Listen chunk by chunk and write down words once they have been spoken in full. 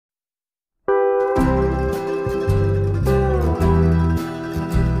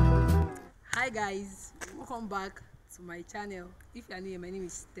guys, welcome back to my channel. If you are new, my name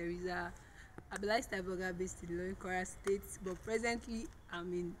is Teresa. I'm a lifestyle blogger based in Ilorin, Kwara State, but presently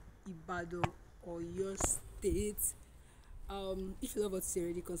I'm in Ibadan or your state. If you love what you see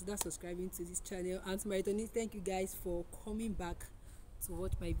already, consider subscribing to this channel. And to my returnees, thank you guys for coming back to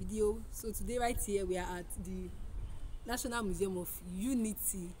watch my video. So today right here we are at the National Museum of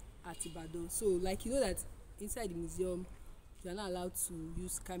Unity at Ibadan. So like you know that inside the museum you are not allowed to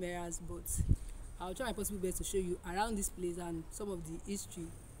use cameras, but I'll try my possible best to show you around this place and some of the history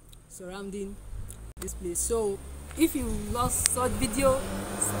surrounding this place. So if you lost such video,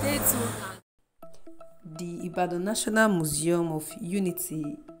 stay tuned. The Ibadan National Museum of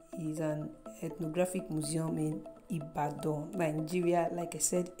Unity is an ethnographic museum in Ibadan, Nigeria, like I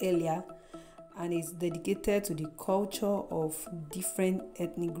said earlier, and is dedicated to the culture of different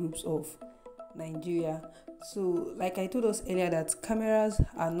ethnic groups of Nigeria. So like I told us earlier that cameras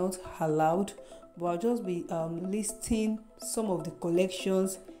are not allowed, but I'll just be listing some of the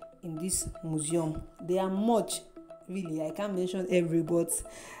collections in this museum. They are much, really. I can't mention every, but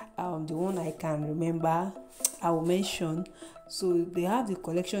the one I can remember I will mention. So they have the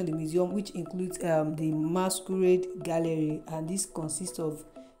collection in the museum, which includes the masquerade gallery, and this consists of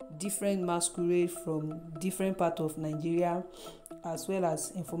different masquerade from different parts of Nigeria, as well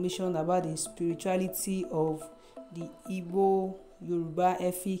as information about the spirituality of the Igbo, Yoruba,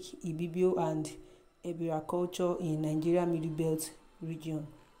 Efik, Ibibio, and Ebira culture in Nigeria Middle Belt region.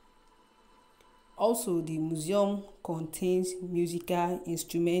 Also, the museum contains musical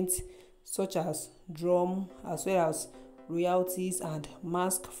instruments such as drum, as well as royalties and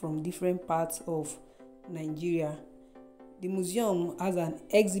masks from different parts of Nigeria. The museum has an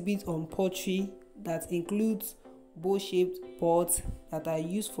exhibit on pottery that includes bowl-shaped pots that are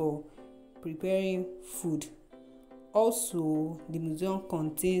used for preparing food. Also, the museum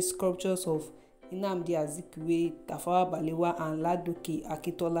contains sculptures of Nnamdi Azikiwe, Tafawa Balewa, and Ladoke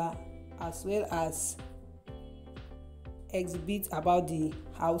Akintola, as well as exhibits about the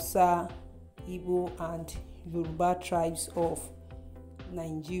Hausa, Igbo, and Yoruba tribes of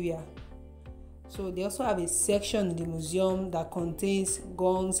Nigeria. So they also have a section in the museum that contains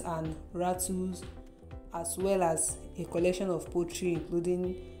guns and rattles, as well as a collection of pottery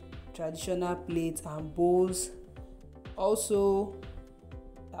including traditional plates and bowls. Also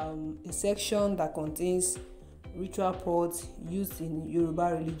a section that contains ritual pots used in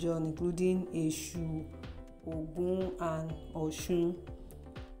Yoruba religion, including Eshu, Ogun, and Oshun.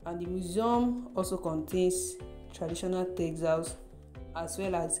 And the museum also contains traditional textiles, as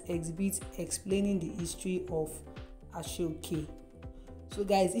well as exhibits explaining the history of Ashoke. So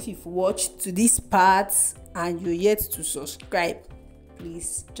guys, if you've watched to this part and you're yet to subscribe,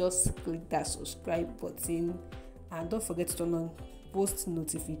 please just click that subscribe button, and don't forget to turn on post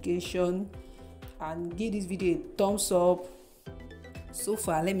notification and give this video a thumbs up. So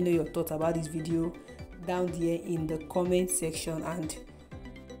far, let me know your thoughts about this video down there in the comment section, and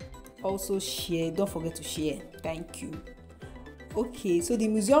also share. Don't forget to share. Thank you. Okay, so the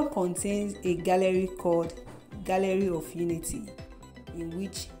museum contains a gallery called Gallery of Unity, in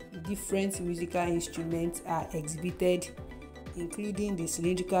which different musical instruments are exhibited, including the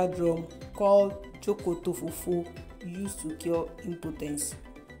cylindrical drum called xoxo used to cure impotence.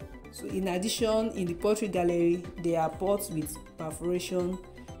 So in addition, in the pottery gallery, there are pots with perforation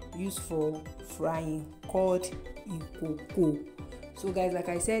used for frying called ikoko. So guys, like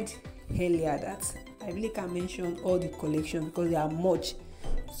I said earlier, that I really can't mention all the collection because there are much.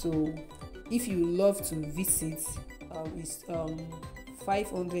 So if you love to visit, it's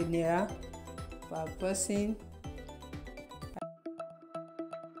 500 naira per person.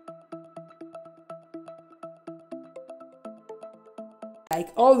 Like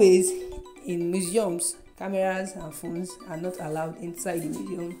always in museums, cameras and phones are not allowed inside the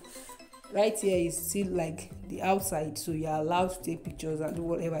museum. Right here is still like the outside, so you are allowed to take pictures and do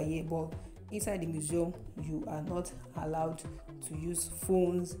whatever here, but inside the museum you are not allowed to use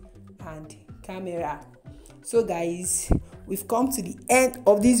phones and camera. So guys, we've come to the end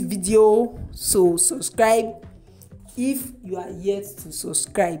of this video, so subscribe if you are yet to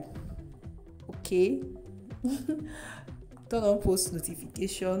subscribe. Okay. Turn on post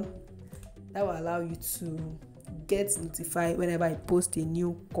notification. That will allow you to get notified whenever I post a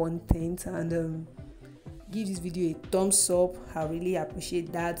new content, and give this video a thumbs up. I really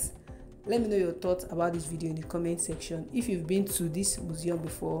appreciate that. Let me know your thoughts about this video in the comment section. If you've been to this museum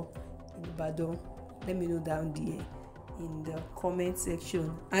before in Ibadan, let me know down there in the comment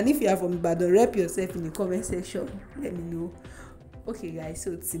section. And if you are from Ibadan, rep yourself in the comment section. Let me know. Okay guys,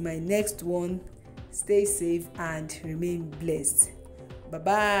 so till my next one, stay safe and remain blessed. Bye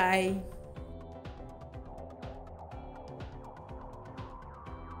bye.